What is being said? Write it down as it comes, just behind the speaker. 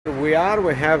we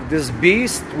have this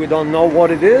beast. We don't know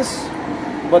what it is,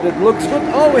 but it looks good.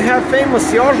 Oh, we have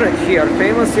famous Yožek here.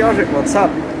 Famous Yožek, what's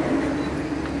up?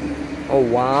 Oh,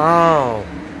 wow.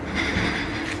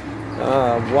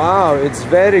 Wow, it's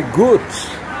very good.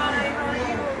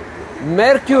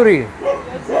 Mercury.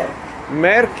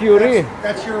 Mercury.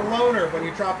 That's your loaner when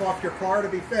you drop off your car to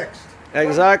be fixed.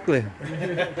 Exactly. So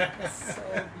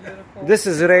beautiful. This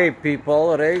is Ray,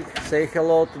 people. Ray, say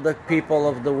hello to the people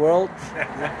of the world.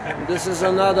 This is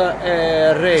another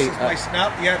Ray. This is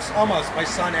it's almost my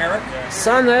son Eric.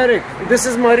 Son Eric. This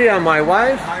is Maria, my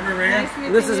wife. Hi, Maria.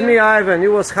 Nice This is me, Ivan. He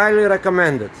was highly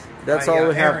recommended. That's all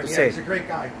we have Aaron, to say. He's a great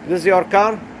guy. This is your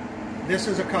car? This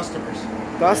is a customer's.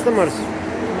 Customers.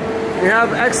 We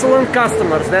have excellent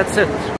customers. That's it.